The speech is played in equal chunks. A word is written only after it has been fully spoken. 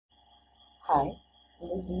Hi, in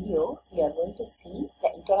this video we are going to see the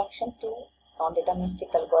introduction to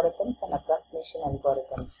non-deterministic algorithms and approximation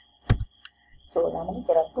algorithms. So normally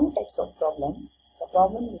there are two types of problems. The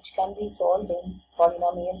problems which can be solved in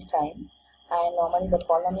polynomial time, and normally the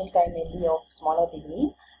polynomial time may be of smaller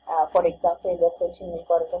degree. For example, in the searching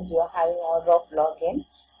algorithms you are having order of log n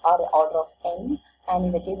or order of n, and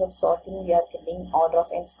in the case of sorting we are getting order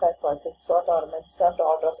of n square for quick sort or mid sort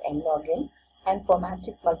order of n log n. And for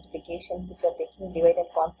matrix multiplications, if you are taking divide and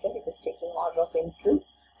conquer, it is taking order of n cube.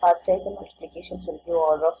 Stairs and multiplications will give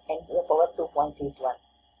order of n to the power 2.81.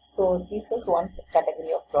 So this is one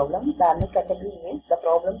category of problem. The other category is the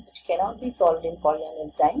problems which cannot be solved in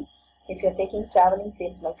polynomial time. If you are taking traveling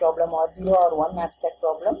salesman problem or 0 or 1 abstract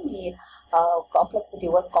problem, the complexity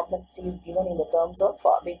is given in the terms of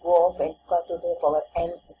big O of n square to the power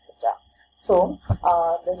n, etc. So,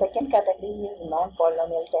 the second category is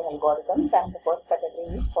non-polynomial time algorithms, and the first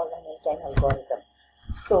category is polynomial time algorithm.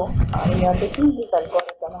 So, when you are taking this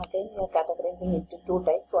algorithm, again we are categorizing into two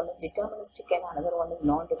types. One is deterministic and another one is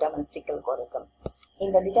non-deterministic algorithm.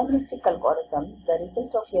 In the deterministic algorithm, the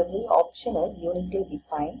result of every option is uniquely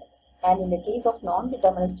defined, and in the case of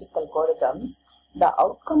non-deterministic algorithms, the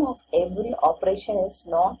outcome of every operation is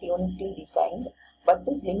not uniquely defined, but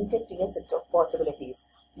is limited to a set of possibilities.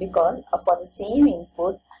 Because for the same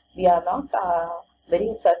input, we are not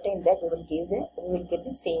very certain that we will get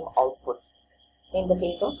the same output. In the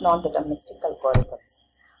case of non-deterministic algorithms,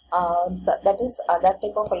 so that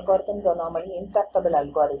type of algorithms are normally intractable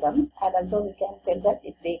algorithms, and also we can tell that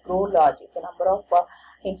if they grow large, if the number of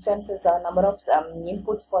instances or number of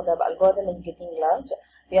inputs for the algorithm is getting large,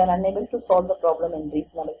 we are unable to solve the problem in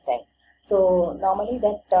reasonable time. So normally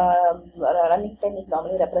that running time is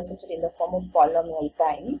normally represented in the form of polynomial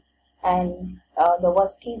time, and the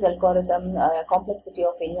worst case algorithm complexity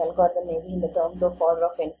of any algorithm may be in the terms of order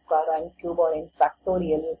of n square or n cube or n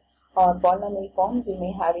factorial, or polynomial forms you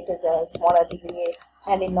may have it as a smaller degree,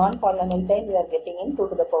 and in non-polynomial time we are getting in 2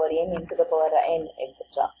 to the power n to the power n,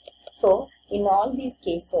 etc. So in all these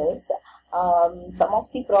cases, some of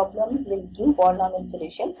the problems will give polynomial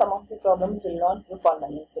solutions, some of the problems will not give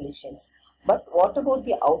polynomial solutions. But what about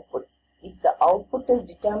the output? If the output is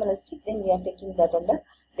deterministic, then we are taking that under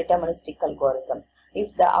deterministic algorithm.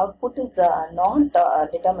 If the output is not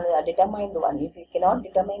determined one, if we cannot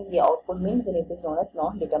determine the output, means then it is known as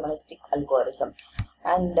non-deterministic algorithm.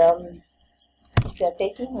 And if you are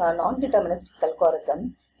taking a non-deterministic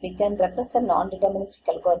algorithm, we can represent non-deterministic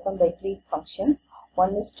algorithm by three functions.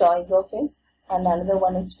 One is choice of S, and another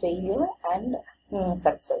one is failure and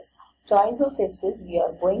success. Choice of S is we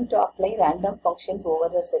are going to apply random functions over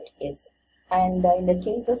the set S. And in the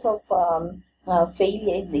cases of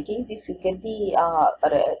failure, in the case if you get the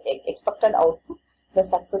expected output, the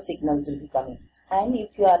success signals will be coming. And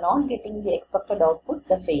if you are not getting the expected output,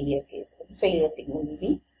 the failure signal will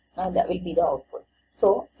be that will be the output.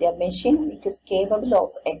 So the machine which is capable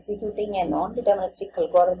of executing a non-deterministic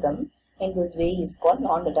algorithm in this way is called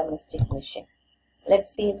non-deterministic machine.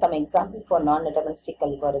 Let's see some example for non-deterministic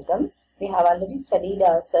algorithm. We have already studied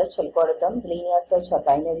search algorithms, linear search or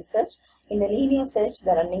binary search. In the linear search,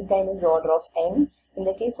 the running time is order of n. In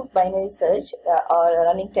the case of binary search, the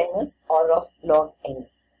running time is order of log n.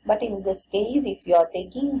 But in this case, if you are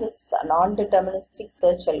taking this non-deterministic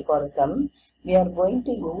search algorithm, we are going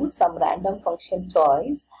to use some random function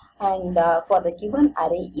choice, and for the given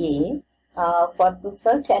array A, to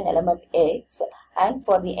search an element x, and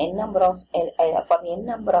for the n number of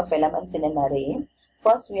elements in an array,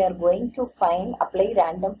 first we are going to apply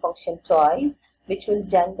random function choice, which will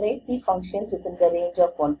generate the functions within the range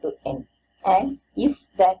of 1 to n. And if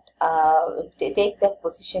that take that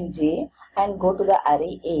position j and go to the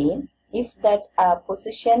array A, if that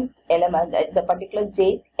position element, the particular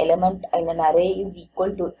jth element in an array is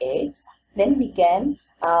equal to x, then we can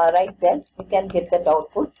write that, we can get that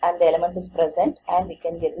output and the element is present, and we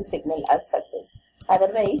can get the signal as success.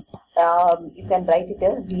 Otherwise, you can write it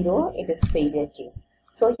as 0, it is failure case.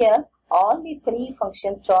 So here, all the three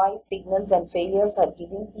function choice, signals and failures are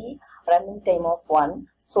giving the running time of 1.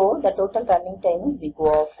 So the total running time is big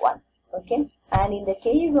O of 1. Okay. And in the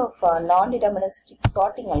case of non-deterministic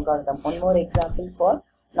sorting algorithm, one more example for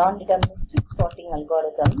non-deterministic sorting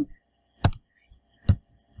algorithm.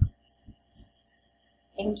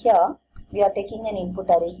 In here, we are taking an input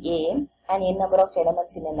array A and n number of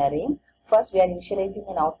elements in an array. First, we are initializing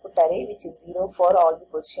an output array which is 0 for all the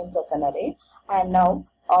positions of an array, and now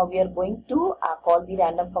we are going to call the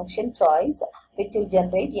random function choice, which will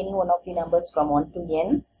generate any one of the numbers from 1 to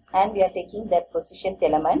n, and we are taking that positioned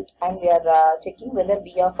element, and we are checking whether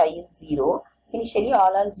b of I is 0. Initially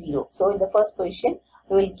all are 0. So in the first position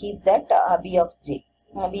we will keep that b of j.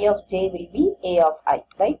 B of j will be a of I,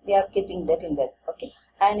 right? We are keeping that in that, okay?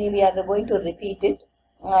 And we are going to repeat it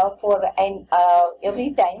for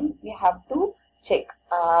every time we have to check.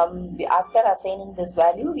 After assigning this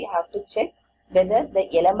value, we have to check whether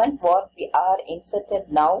the element what we are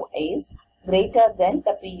inserted now is greater than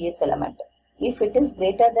the previous element. If it is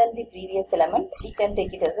greater than the previous element, we can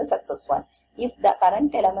take it as a success one. If the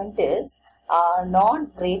current element is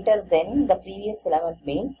not greater than the previous element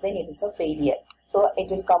means, then it is a failure. So it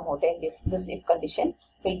will come out, and if this if condition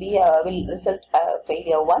will be will result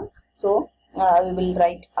failure 1. So we will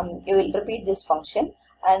write we will repeat this function,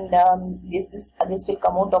 and this will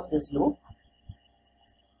come out of this loop.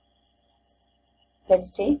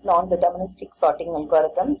 Let's take non-deterministic sorting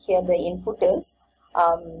algorithm. Here the input is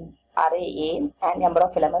array A and number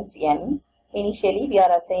of elements n. Initially we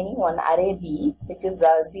are assigning one array B, which is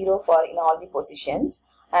 0 for in all the positions,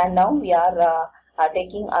 and now we are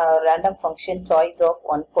taking a random function choice of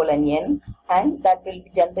 1 colon n, and that will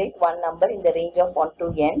generate one number in the range of 1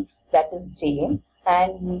 to n, that is j.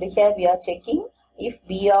 And here we are checking if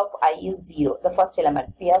b of I is 0, the first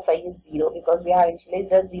element b of I is 0, because we have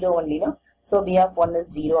initialized as 0 only, no? So b of 1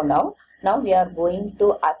 is 0 now. Now we are going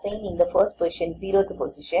to assign in the first position, 0th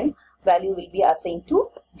position, value will be assigned to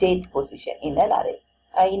jth position in an array,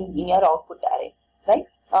 in your output array, right?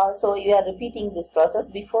 So you are repeating this process.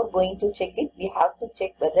 Before going to check it, we have to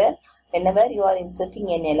check whether whenever you are inserting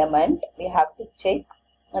an element, we have to check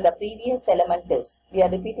the previous element is. We are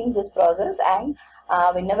repeating this process, and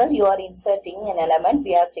whenever you are inserting an element,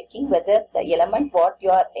 we are checking whether the element what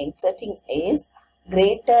you are inserting is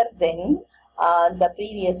greater than the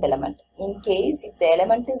previous element. In case if the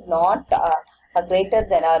element is not greater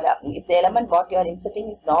than, if the element what you are inserting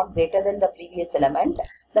is not greater than the previous element,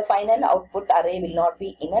 the final output array will not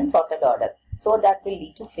be in unsorted order. So that will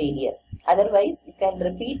lead to failure. Otherwise, you can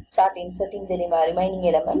repeat, start inserting the remaining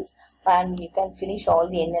elements, and you can finish all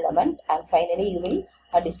the n element, and finally you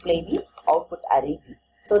will display the output array B.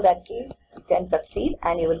 So that case you can succeed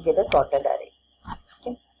and you will get a sorted array.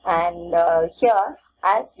 Okay. And here,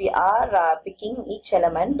 as we are picking each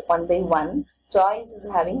element one by one, choice is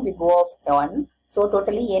having the go of 1. So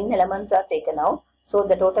totally n elements are taken out. So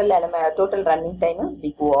the total running time is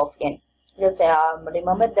big O of n. Just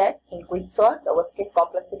remember that in quicksort, the worst case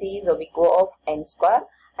complexity is a big O of n square,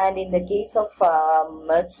 and in the case of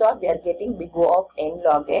merge sort, we are getting big O of n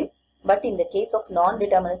log n. But in the case of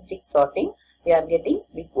non-deterministic sorting, we are getting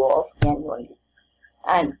big O of n only.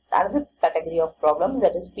 And another category of problems,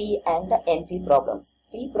 that is P and the NP problems.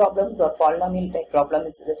 P problems or polynomial type problem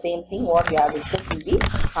is the same thing what we have discussed in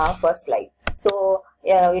the first slide. So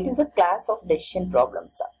it is a class of decision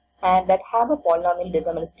problems, and that have a polynomial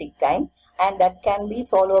deterministic time, and that can be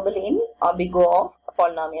solvable in big O of a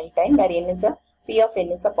polynomial time, where n is a P of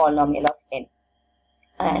n is a polynomial of n.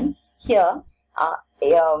 And here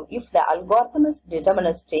if the algorithm is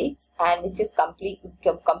deterministic, and which is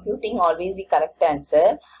computing always the correct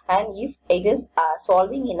answer, and if it is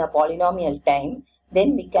solving in a polynomial time,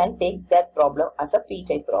 then we can take that problem as a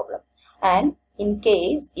P-type problem. And in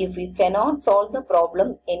case if we cannot solve the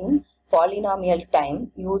problem in polynomial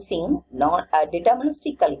time using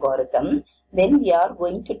non-deterministic algorithm, then we are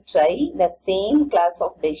going to try the same class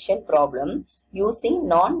of decision problem using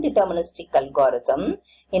non-deterministic algorithm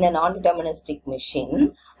in a non-deterministic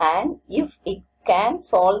machine, and if it can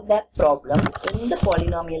solve that problem in the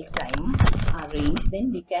polynomial time range,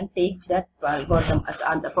 then we can take that algorithm as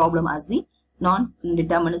the problem as the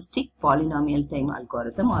non-deterministic polynomial time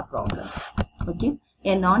algorithm or problems. Okay,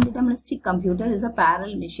 a non-deterministic computer is a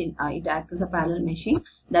parallel machine. It acts as a parallel machine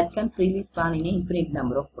that can freely span in an infinite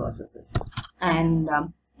number of processes. And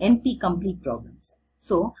NP complete problems.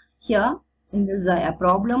 So here, in this a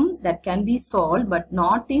problem that can be solved but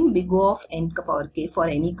not in big O of n power k for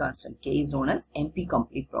any constant k is known as NP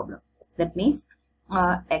complete problem. That means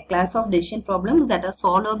a class of decision problems that are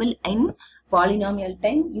solvable in polynomial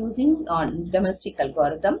time using non-deterministic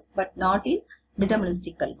algorithm but not in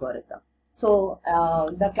deterministic algorithm. So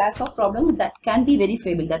the class of problems that can be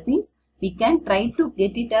verifiable, that means we can try to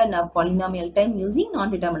get it in a polynomial time using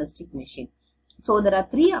non-deterministic machine. So there are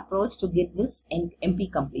three approaches to get this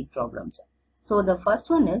NP complete problems. So the first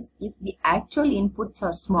one is, if the actual inputs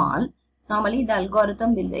are small, normally the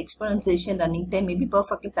algorithm will, the exponentiation running time may be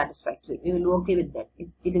perfectly satisfactory. We will be okay with that.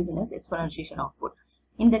 It is in its exponentiation output.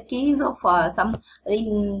 In the case of some of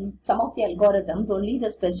the algorithms, only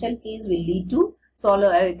the special case will lead to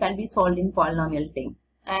can be solved in polynomial time.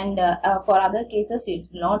 And for other cases, it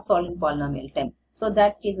will not solve in polynomial time. So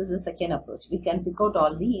that case is the second approach. We can pick out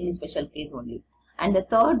all the special case only. And the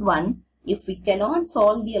third one, if we cannot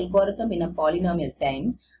solve the algorithm in a polynomial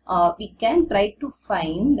time, we can try to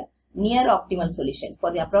find near optimal solution.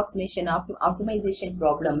 For the approximation optimization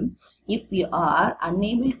problem, if we are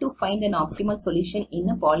unable to find an optimal solution in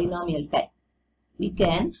a polynomial time, we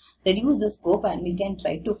can reduce the scope and we can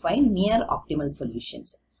try to find near optimal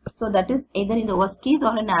solutions. So that is either in the worst case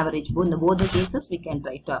or an average. In both the cases we can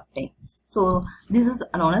try to obtain. So this is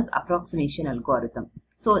known as approximation algorithm.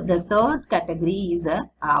 So the third category is a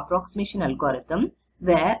approximation algorithm,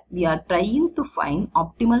 where we are trying to find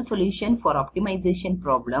optimal solution for optimization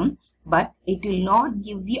problem, but it will not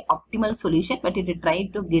give the optimal solution, but it will try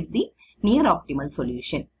to get the near optimal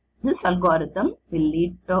solution. This algorithm will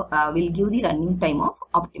lead to will give the running time of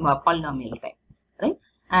optimal polynomial time, right?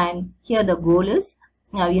 And here the goal is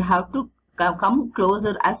we have to come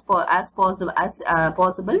closer as possible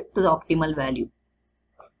to the optimal value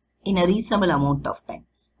in a reasonable amount of time.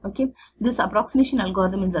 Okay, this approximation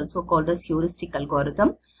algorithm is also called as heuristic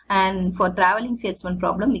algorithm, and for traveling salesman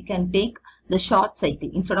problem we can take the short cycle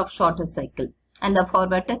instead of shorter cycle, and for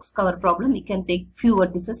vertex cover problem we can take few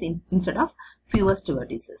vertices instead of fewest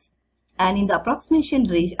vertices. And in the approximation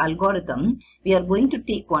algorithm, we are going to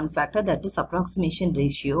take one factor, that is approximation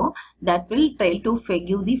ratio, that will try to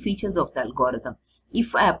give the features of the algorithm.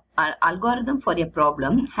 If an algorithm for a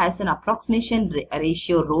problem has an approximation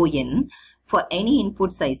ratio rho n for any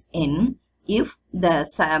input size n, if the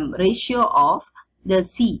ratio of the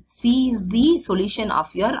C is the solution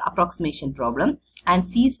of your approximation problem and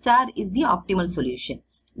C star is the optimal solution,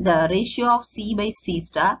 the ratio of C by C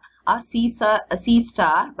star or C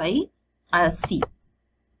star by C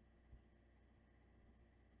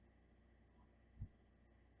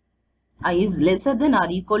is lesser than or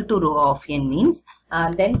equal to rho of n, means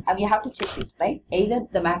then we have to check it, right? Either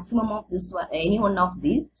the maximum of this one, any one of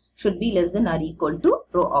these should be less than or equal to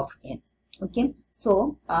rho of n. Okay,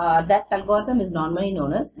 so that algorithm is normally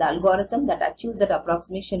known as, the algorithm that achieves that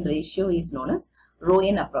approximation ratio is known as rho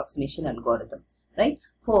n approximation algorithm, right?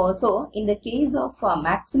 So in the case of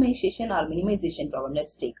maximization or minimization problem,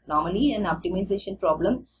 let's take, normally an optimization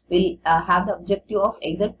problem will have the objective of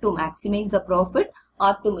either to maximize the profit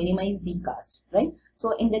or to minimize the cost, right?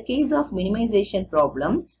 So in the case of minimization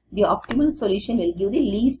problem, the optimal solution will give the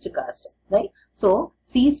least cost, right? So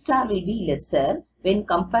C star will be lesser when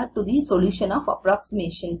compared to the solution of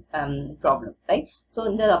approximation problem, right? So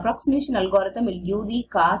in the approximation algorithm will give the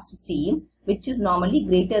cost C, which is normally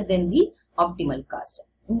greater than the optimal cost.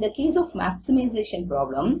 In the case of maximization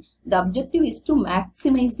problem, the objective is to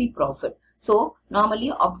maximize the profit. So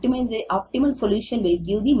normally optimal solution will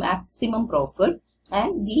give the maximum profit,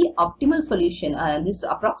 and the optimal solution, this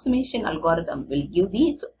approximation algorithm will give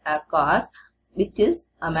the cost, which is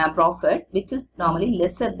profit, which is normally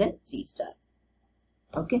lesser than C star.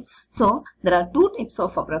 Okay, so there are two types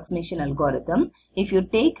of approximation algorithm. If you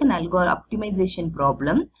take an optimization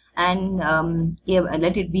problem and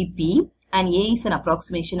let it be P, and A is an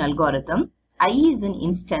approximation algorithm, I is an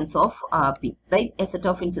instance of P, right? A set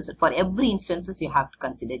of instances. For every instances you have to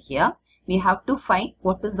consider here. We have to find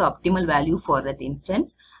what is the optimal value for that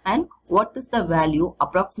instance and what is the value,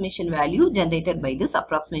 approximation value generated by this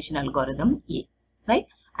approximation algorithm A, right?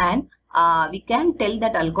 And we can tell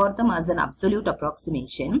that algorithm as an absolute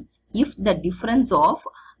approximation if the difference of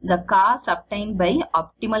the cost obtained by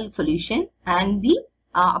optimal solution and the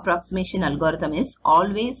approximation algorithm is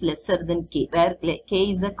always lesser than K, where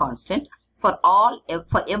K is a constant for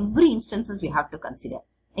every instances we have to consider.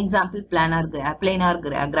 Example, planar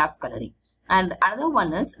graph coloring. And another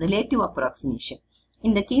one is relative approximation.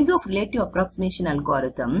 In the case of relative approximation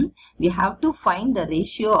algorithm, we have to find the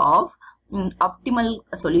ratio of optimal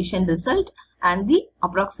solution result and the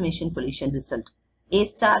approximation solution result. A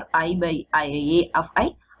star I by A of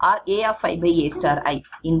I or A of I by A star I.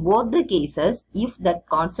 In both the cases, if that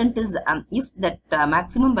constant is, if that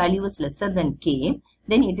maximum value is lesser than K,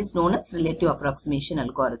 then it is known as relative approximation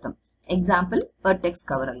algorithm. Example, vertex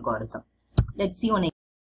cover algorithm. Let's see one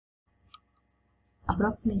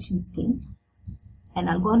approximation scheme. An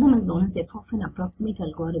algorithm is known as f of an approximate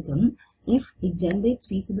algorithm if it generates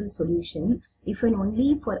feasible solution if and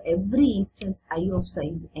only for every instance I of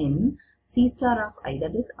size n, C star of I,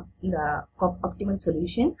 that is the optimal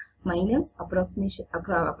solution, minus approximation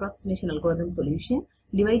algorithm solution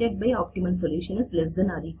divided by optimal solution is less than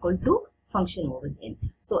or equal to function over n.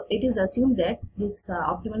 So it is assumed that this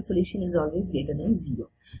optimal solution is always greater than 0.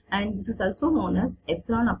 And this is also known as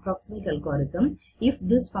epsilon approximate algorithm if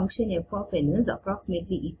this function f of n is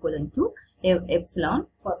approximately equivalent to epsilon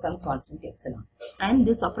for some constant epsilon. And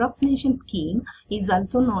this approximation scheme is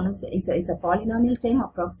also known as is a polynomial time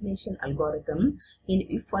approximation algorithm.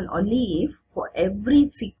 If and only if for every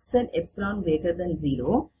fixed epsilon greater than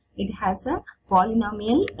 0, it has a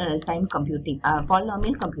polynomial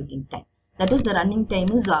polynomial computing time. That is, the running time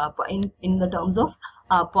is in the terms of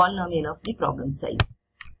polynomial of the problem size.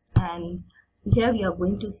 And here we are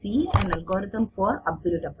going to see an algorithm for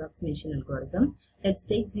absolute approximation algorithm. Let's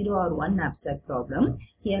take 0 or 1 knapsack problem.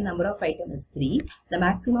 Here number of items is 3. The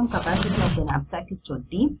maximum capacity of the knapsack is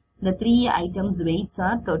 20. The 3 items weights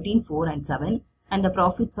are 13, 4 and 7, and the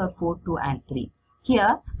profits are 4, 2 and 3.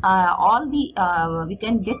 Here we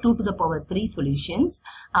can get 2 to the power 3 solutions.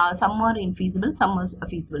 Some are infeasible, some are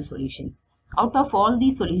feasible solutions. Out of all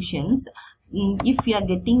these solutions, if we are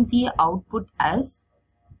getting the output as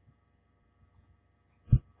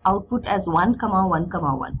 1, 1,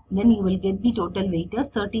 1, then you will get the total weight as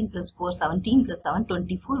 13 plus 4, 17 plus 7,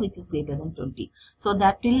 24, which is greater than 20. So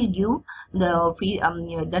that will give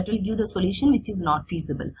the solution which is not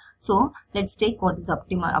feasible. So let's take what is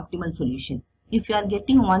optimal solution. If you are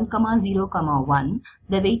getting 1, 0, 1,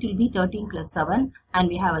 the weight will be 13 plus 7, and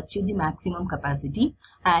we have achieved the maximum capacity.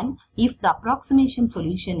 And if the approximation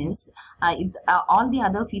solution is, all the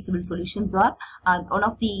other feasible solutions are one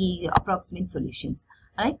of the approximate solutions,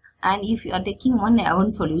 right? And if you are taking one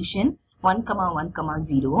solution, 1, 1,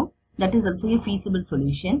 0, that is also a feasible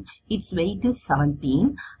solution. Its weight is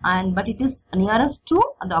 17, but it is nearest to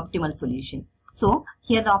the optimal solution. So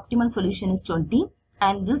here the optimal solution is 20.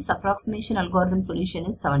 And this approximation algorithm solution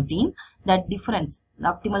is 17. That difference, the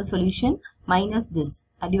optimal solution minus this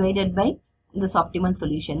divided by this optimal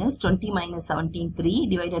solution is 20 minus 17, 3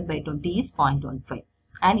 divided by 20 is 0.15,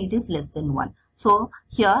 and it is less than 1. So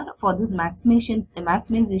here for this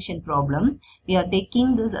maximization problem, we are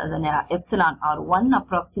taking this as an epsilon or 1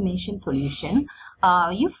 approximation solution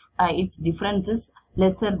if its difference is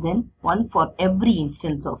lesser than 1 for every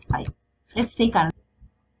instance of I. Let's take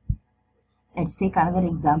another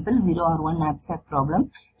example, 0 or 1 knapsack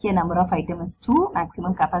problem. Here number of items is 2,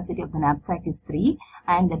 maximum capacity of the knapsack is 3,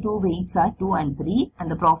 and the 2 weights are 2 and 3,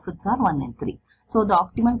 and the profits are 1 and 3. So the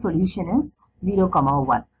optimal solution is 0,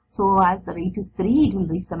 1. So as the weight is 3, it will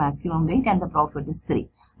reach the maximum weight and the profit is 3.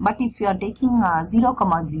 But if you are taking 0,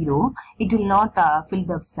 0, it will not fill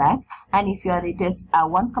the sack, and if it is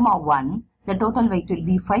 1, 1, the total weight will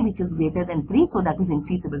be 5, which is greater than 3, so that is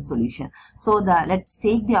infeasible solution. So let's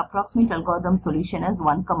take the approximate algorithm solution as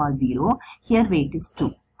 1, 0. Here weight is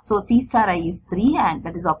 2. So C star I is 3, and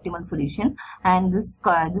that is optimal solution, and this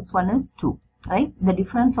one is 2. Right? The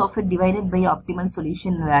difference of it divided by optimal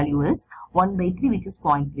solution value is 1 by 3, which is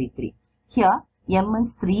 0.33. Here M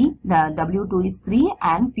is 3, the W2 is 3,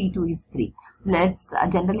 and P2 is 3. Let's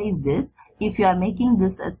generalize this. If you are making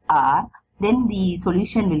this as R, then the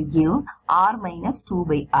solution will give R minus 2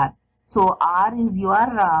 by R. So R is your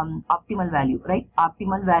optimal value, right?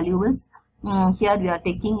 Optimal value is, here we are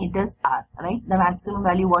taking it as R, right? The maximum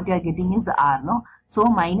value what you are getting is R, no? So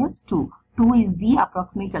minus 2. 2 is the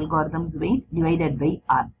approximate algorithm's weight divided by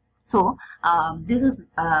R. So this is,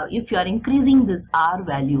 if you are increasing this R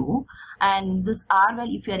value, and this R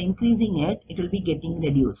value, if you are increasing it, it will be getting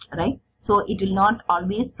reduced, right? So it will not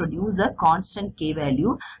always produce a constant K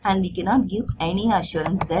value, and we cannot give any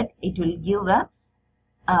assurance that it will give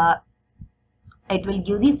the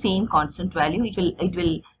same constant value. It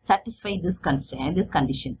will satisfy this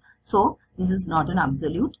condition. So this is not an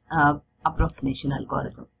absolute approximation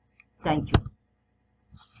algorithm. Thank you.